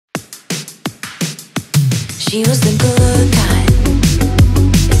She was the good kind,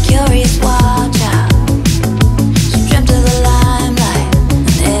 the curious wild child. She dreamt of the limelight,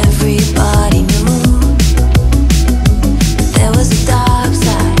 and everybody knew. But there was a dark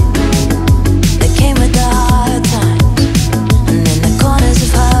side that came with the hard times, and in the corners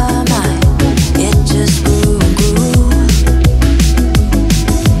of her mind, it just grew and grew.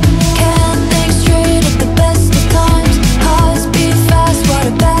 Can't think straight at the best of times. Hearts beat fast, what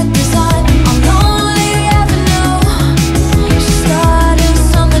a bad design. On lonely avenue, she started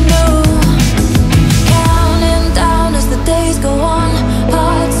something new. Counting down as the days go on,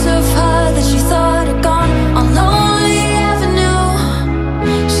 parts of her that she thought had gone. On lonely avenue,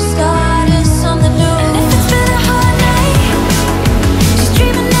 she started something new. And if it's been a hard night, she's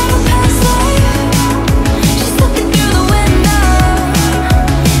dreaming of a past life. She's looking through the window,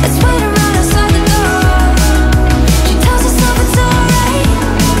 it's waiting right outside the door. She tells herself it's alright,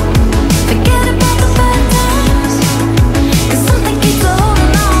 forget about the bad times, 'cause something keeps her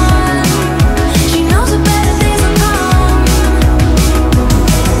holding on. She knows that better days will come.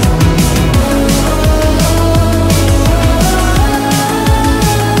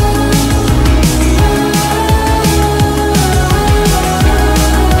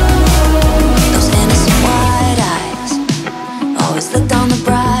 Those innocent white eyes always looked on the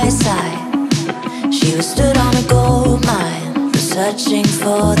bright side. She was stood on a gold mine, searching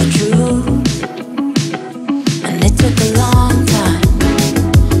for the truth.